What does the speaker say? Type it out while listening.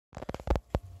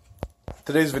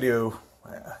Today's video,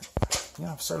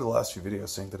 I've started the last few videos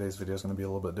saying today's video is going to be a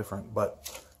little bit different,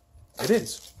 but it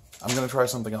is. I'm going to try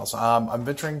something else. I'm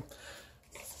venturing,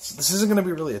 this isn't going to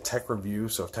be really a tech review,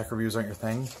 so if tech reviews aren't your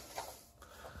thing,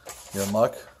 you're in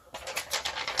luck.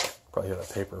 Probably hear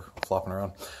that paper flopping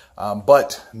around.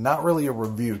 But not really a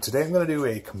review. Today I'm going to do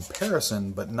a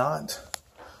comparison, but not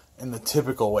in the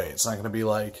typical way. It's not going to be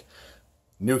like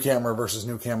new camera versus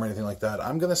new camera, anything like that.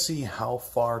 I'm going to see how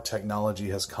far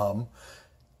technology has come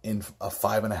in a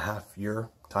 5.5 year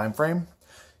time frame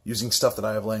using stuff that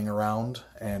I have laying around.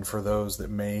 And for those that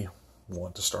may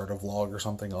want to start a vlog or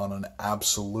something on an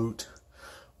absolute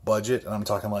budget, and I'm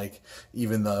talking like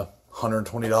even the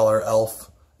 $120 elf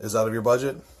is out of your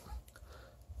budget,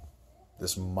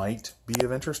 this might be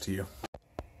of interest to you.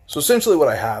 So essentially what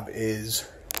I have is,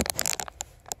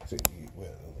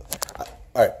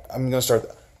 all right, I'm going to start.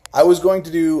 I was going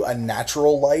to do a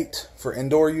natural light for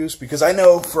indoor use because I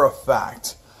know for a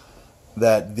fact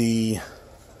that the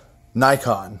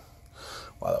Nikon,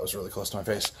 wow, that was really close to my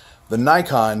face. The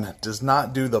Nikon does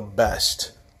not do the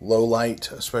best low light,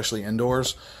 especially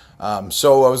indoors.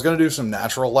 So I was going to do some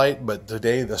natural light, but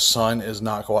today the sun is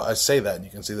not, I say that, and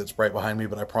you can see that's bright behind me,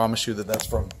 but I promise you that that's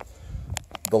from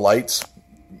the lights.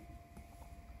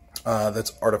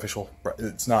 That's artificial.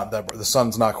 It's not that, the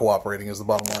sun's not cooperating is the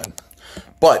bottom line.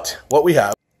 But what we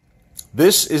have,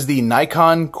 this is the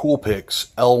Nikon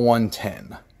Coolpix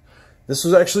L110. This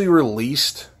was actually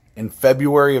released in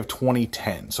February of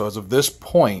 2010. So as of this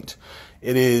point,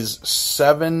 it is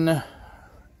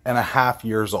 7.5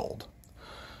 years old.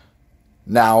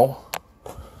 Now,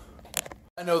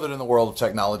 I know that in the world of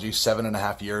technology,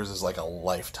 7.5 years is like a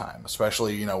lifetime,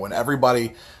 especially, you know, when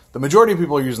everybody, the majority of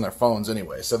people are using their phones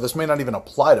anyway, so this may not even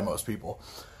apply to most people.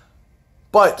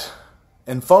 But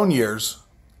in phone years,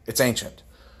 it's ancient.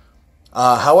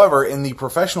 However, in the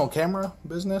professional camera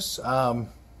business,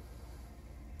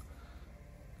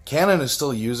 Canon is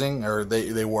still using, or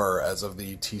they were as of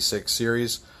the T6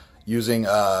 series, using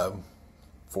a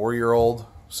 4-year-old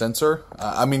sensor.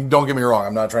 I mean, don't get me wrong,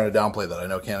 I'm not trying to downplay that. I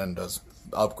know Canon does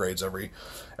upgrades every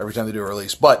time they do a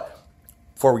release. But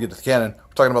before we get to the Canon,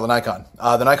 we're talking about the Nikon.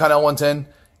 The Nikon L110,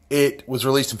 it was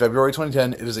released in February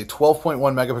 2010. It is a 12.1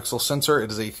 megapixel sensor. It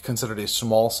is considered a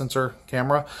small sensor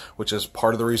camera, which is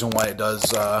part of the reason why it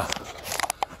does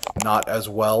not as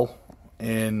well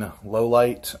in low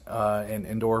light and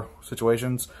indoor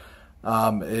situations.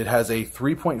 It has a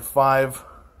 3.5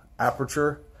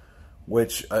 aperture,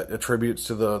 which attributes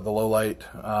to the low light,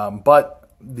 but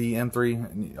the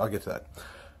M3, I'll get to that.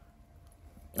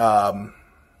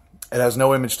 It has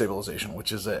no image stabilization,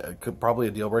 which is probably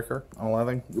a deal breaker on a lot of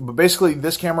things. But basically,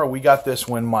 this camera, we got this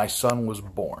when my son was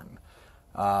born.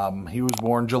 He was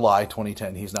born July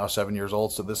 2010. He's now 7 years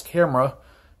old. So this camera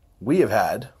we have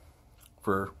had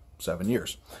for 7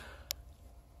 years.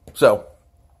 So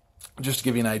just to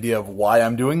give you an idea of why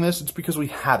I'm doing this, it's because we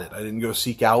had it. I didn't go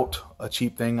seek out a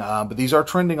cheap thing, but these are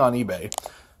trending on eBay.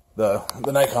 The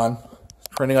Nikon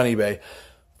trending on eBay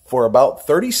for about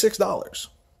 $36.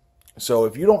 So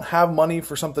if you don't have money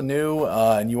for something new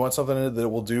and you want something that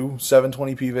will do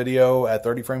 720p video at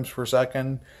 30 frames per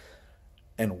second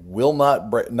and will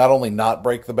not only not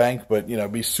break the bank, but you know,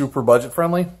 be super budget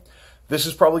friendly, this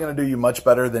is probably going to do you much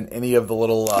better than any of the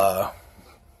little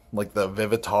like the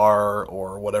Vivitar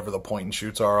or whatever the point and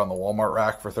shoots are on the Walmart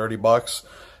rack for 30 bucks.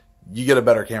 You get a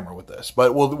better camera with this.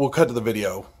 But we'll cut to the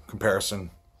video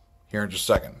comparison here in just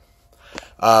a second.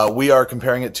 We are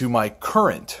comparing it to my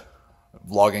current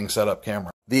vlogging setup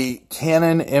camera, the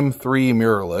Canon M3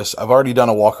 mirrorless. I've already done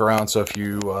a walk around, so if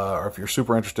you're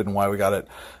super interested in why we got it,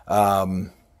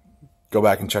 go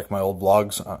back and check my old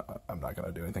vlogs. I'm not going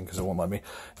to do anything because it won't let me.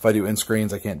 If I do in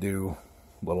screens, I can't do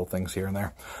little things here and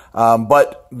there.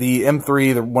 But the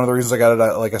M3, one of the reasons I got it,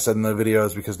 like I said in the video,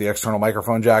 is because the external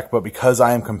microphone jack. But because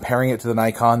I am comparing it to the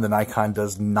Nikon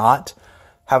does not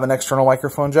have an external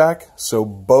microphone jack. So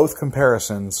both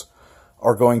comparisons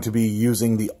are going to be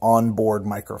using the onboard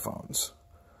microphones.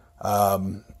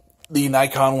 The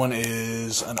Nikon one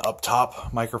is an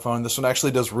up-top microphone. This one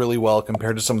actually does really well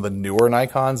compared to some of the newer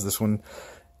Nikons. This one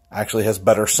actually has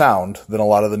better sound than a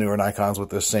lot of the newer Nikons with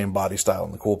this same body style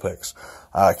in the Coolpix.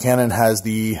 Canon has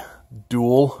the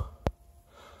dual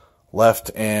left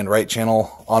and right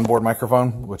channel onboard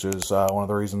microphone, which is one of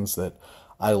the reasons that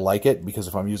I like it, because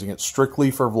if I'm using it strictly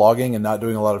for vlogging and not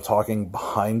doing a lot of talking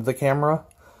behind the camera,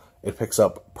 it picks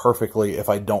up perfectly if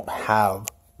I don't have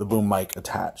the boom mic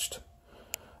attached.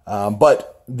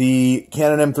 But the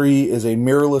Canon M3 is a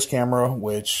mirrorless camera,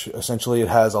 which essentially it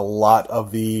has a lot of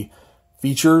the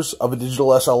features of a digital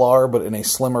SLR, but in a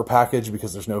slimmer package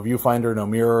because there's no viewfinder, no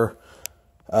mirror.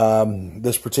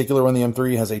 This particular one, the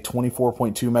M3, has a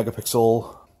 24.2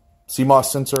 megapixel CMOS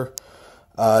sensor.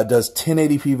 It does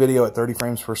 1080p video at 30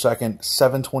 frames per second,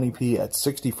 720p at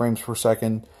 60 frames per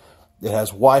second. It has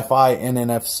Wi-Fi and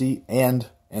NFC.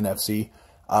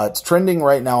 It's trending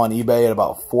right now on eBay at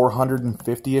about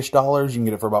 $450-ish. You can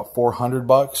get it for about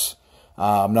 $400.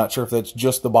 I'm not sure if that's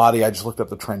just the body. I just looked up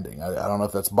the trending. I don't know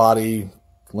if that's body,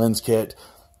 lens kit.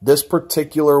 This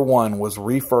particular one was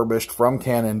refurbished from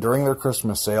Canon during their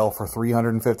Christmas sale for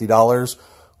 $350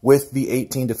 with the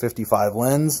 18 to 55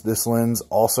 lens. This lens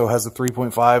also has a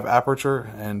 3.5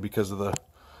 aperture, and because of the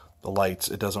lights,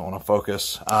 it doesn't want to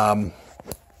focus.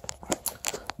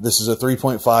 This is a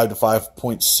 3.5 to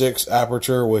 5.6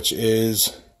 aperture, which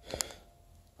is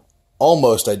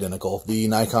almost identical. The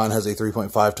Nikon has a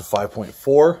 3.5 to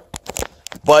 5.4.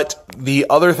 But the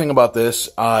other thing about this,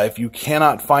 if you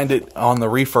cannot find it on the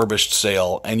refurbished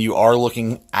sale and you are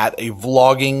looking at a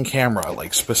vlogging camera,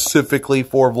 like specifically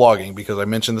for vlogging, because I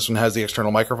mentioned this one has the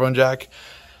external microphone jack,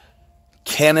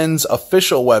 Canon's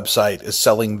official website is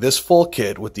selling this full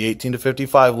kit with the 18 to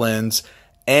 55 lens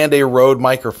and a Rode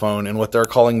microphone in what they're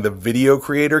calling the Video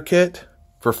Creator Kit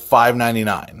for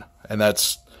 $599. And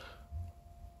that's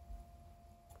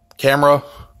camera,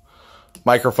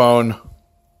 microphone,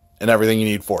 and everything you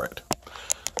need for it.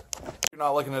 If you're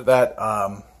not looking at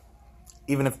that,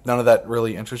 even if none of that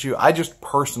really interests you, I just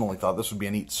personally thought this would be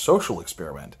a neat social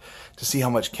experiment to see how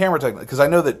much camera technology, because I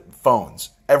know that phones,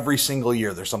 every single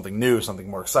year there's something new, something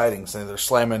more exciting. So they're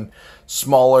slamming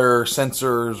smaller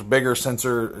sensors, bigger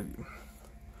sensor,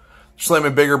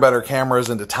 slamming bigger, better cameras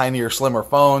into tinier, slimmer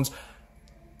phones.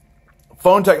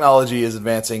 Phone technology is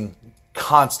advancing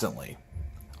constantly.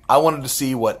 I wanted to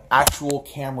see what actual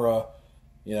camera,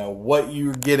 you know, what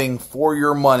you're getting for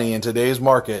your money in today's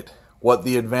market, what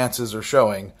the advances are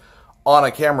showing on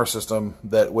a camera system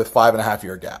that with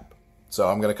 5.5-year gap. So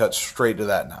I'm going to cut straight to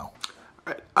that now.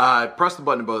 All right, I pressed the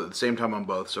button both at the same time on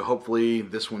both, so hopefully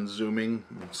this one's zooming,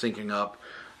 syncing up,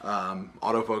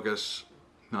 autofocus,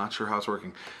 not sure how it's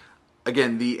working.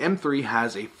 Again, the M3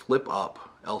 has a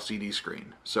flip-up LCD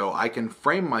screen, so I can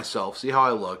frame myself, see how I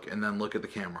look, and then look at the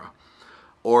camera.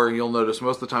 Or you'll notice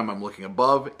most of the time I'm looking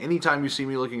above. Anytime you see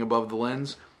me looking above the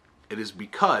lens, it is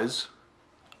because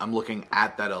I'm looking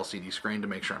at that LCD screen to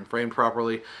make sure I'm framed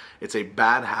properly. It's a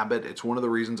bad habit. It's one of the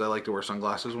reasons I like to wear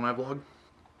sunglasses when I vlog.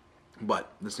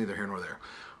 But that's neither here nor there.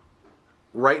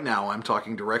 Right now I'm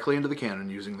talking directly into the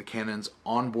Canon using the Canon's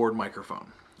onboard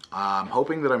microphone. I'm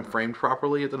hoping that I'm framed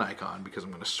properly at the Nikon because I'm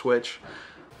going to switch.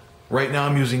 Right now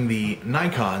I'm using the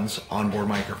Nikon's onboard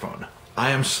microphone.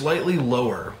 I am slightly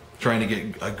lower, trying to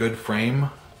get a good frame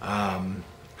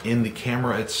in the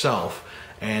camera itself,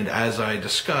 and as I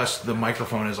discussed, the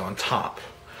microphone is on top.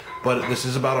 But this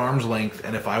is about arm's length,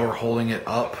 and if I were holding it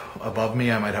up above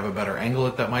me, I might have a better angle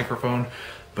at that microphone.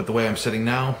 But the way I'm sitting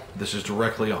now, this is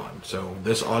directly on. So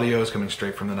this audio is coming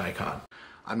straight from the Nikon.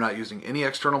 I'm not using any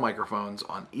external microphones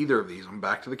on either of these. I'm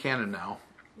back to the Canon now.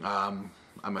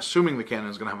 I'm assuming the Canon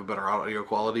is going to have a better audio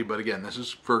quality, but again, this is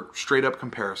for straight up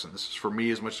comparison. This is for me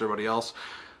as much as everybody else.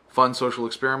 Fun social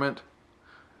experiment.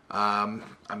 I'm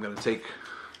going to take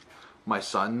my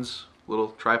son's little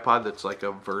tripod that's like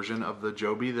a version of the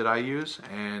Joby that I use,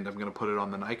 and I'm going to put it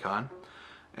on the Nikon.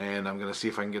 And I'm going to see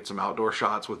if I can get some outdoor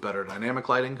shots with better dynamic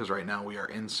lighting, because right now we are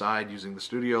inside using the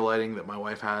studio lighting that my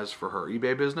wife has for her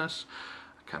eBay business.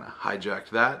 I kind of hijacked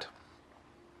that.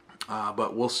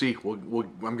 But we'll see.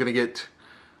 I'm going to get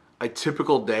a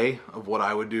typical day of what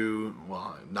I would do.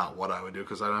 Well, not what I would do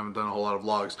because I haven't done a whole lot of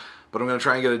vlogs, but I'm going to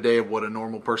try and get a day of what a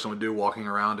normal person would do walking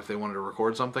around if they wanted to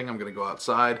record something. I'm going to go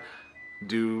outside,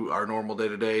 do our normal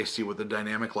day-to-day, see what the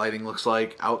dynamic lighting looks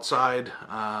like outside,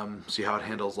 see how it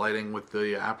handles lighting with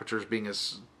the apertures being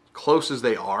as close as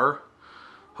they are.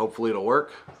 Hopefully it'll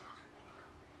work.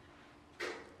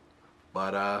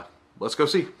 But let's go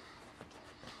see.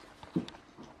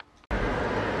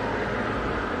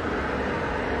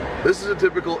 This is a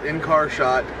typical in-car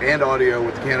shot and audio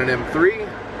with the Canon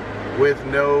M3 with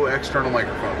no external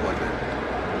microphone plugged in.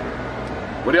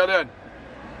 What are y'all doing?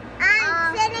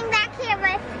 I'm sitting back here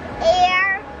with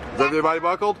air. Is everybody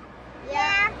buckled?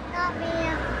 Yeah, not me.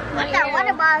 What's that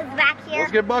water ball's back here?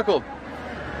 Let's get buckled.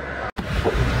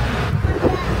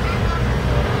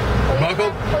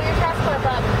 Buckled? Pull your chest clip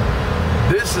up.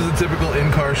 This is a typical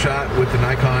in-car shot with the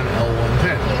Nikon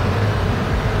L110.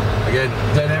 Again,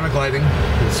 dynamic lighting.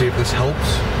 Let's see if this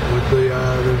helps with the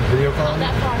video quality.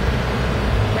 That far.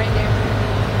 Right there.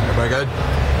 Everybody good?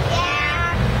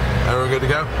 Yeah. Everyone good to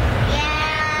go? Yeah.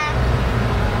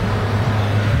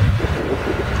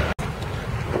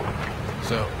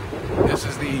 So, this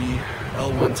is the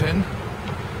L110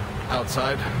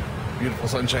 outside. beautiful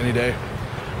sunshiny day.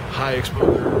 High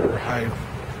exposure, high,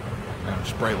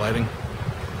 just bright lighting.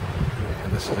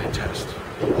 And this is a test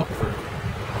walkthrough.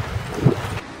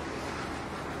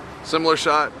 Similar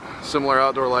shot, similar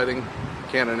outdoor lighting,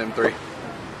 Canon M3.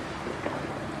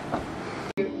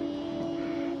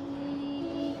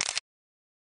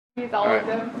 Use all of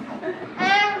them.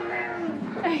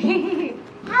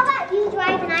 How about you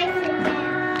drive and I sit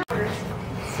down?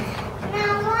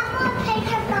 Now, one more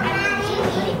picture from Maddie.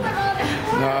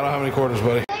 No, I don't have any quarters,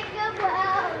 buddy.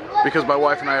 Because my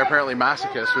wife and I are apparently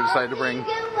masochists, we decided to bring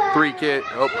 3 kids.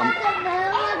 Oh,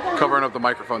 I'm covering up the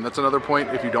microphone. That's another point.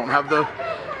 If you don't have the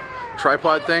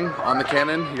tripod thing on the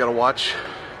Canon, you gotta watch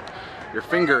your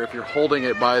finger if you're holding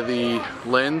it by the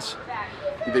lens,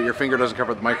 that your finger doesn't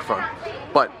cover the microphone.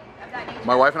 But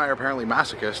my wife and I are apparently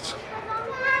masochists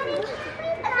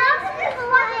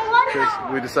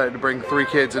because we decided to bring 3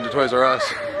 kids into Toys R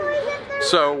Us.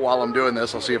 So while I'm doing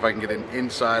this, I'll see if I can get an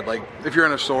inside, like if you're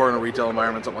in a store, in a retail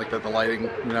environment, something like that, the lighting,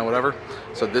 you know, whatever.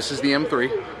 So this is the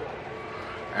M3,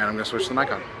 and I'm gonna switch to the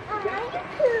Nikon.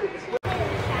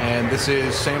 And this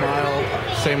is same aisle,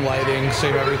 same lighting,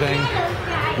 same everything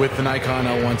with the Nikon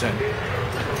L110.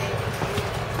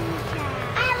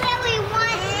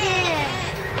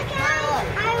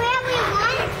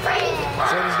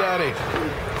 So does Daddy.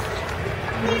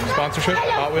 Sponsorship?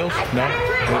 Hot Wheels? No?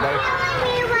 Anybody?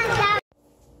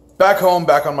 Back home,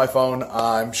 back on my phone.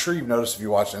 I'm sure you've noticed if you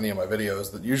watched any of my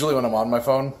videos that usually when I'm on my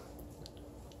phone,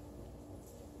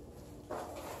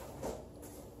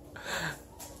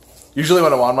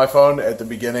 at the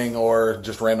beginning or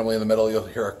just randomly in the middle, you'll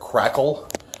hear a crackle.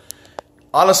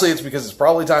 Honestly, it's because it's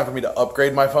probably time for me to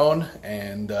upgrade my phone,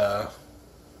 and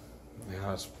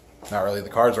it's not really the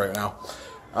cards right now.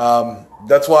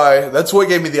 That's what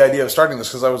gave me the idea of starting this,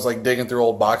 because I was like digging through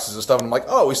old boxes and stuff, and I'm like,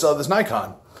 oh, we still have this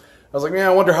Nikon. I was like, man, I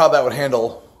wonder how that would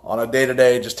handle on a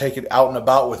day-to-day, just take it out and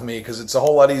about with me, because it's a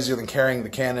whole lot easier than carrying the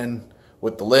Canon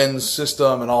with the lens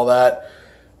system and all that.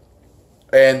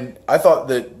 And I thought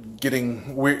that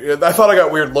I thought I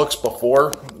got weird looks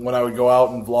before when I would go out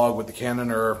and vlog with the Canon,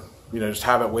 or, you know, just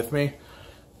have it with me.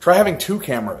 Try having 2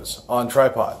 cameras on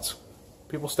tripods.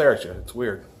 People stare at you. It's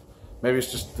weird. Maybe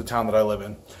it's just the town that I live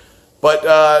in. But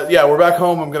yeah, we're back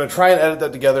home. I'm going to try and edit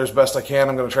that together as best I can.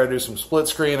 I'm going to try to do some split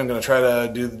screen. I'm going to try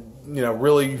to do, you know,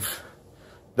 really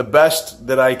the best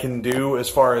that I can do as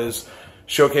far as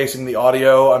showcasing the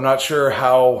audio. I'm not sure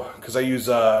how, because I use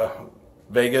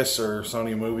Vegas or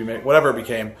Sony Movie Maker, whatever it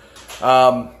became.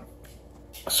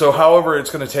 So however it's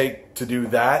going to take to do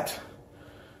that,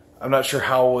 I'm not sure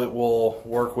how it will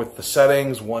work with the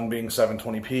settings, one being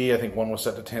 720p. I think one was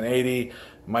set to 1080. It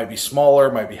might be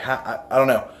smaller, might be I don't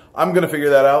know. I'm going to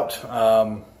figure that out.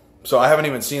 So I haven't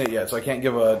even seen it yet, so I can't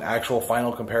give an actual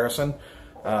final comparison.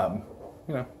 You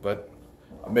know, but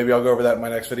maybe I'll go over that in my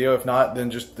next video. If not, then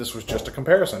this was just a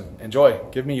comparison. Enjoy.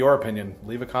 Give me your opinion.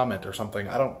 Leave a comment or something.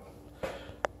 I don't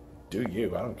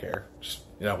care. Just,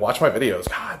 you know, watch my videos.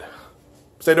 God.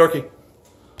 Stay dorky.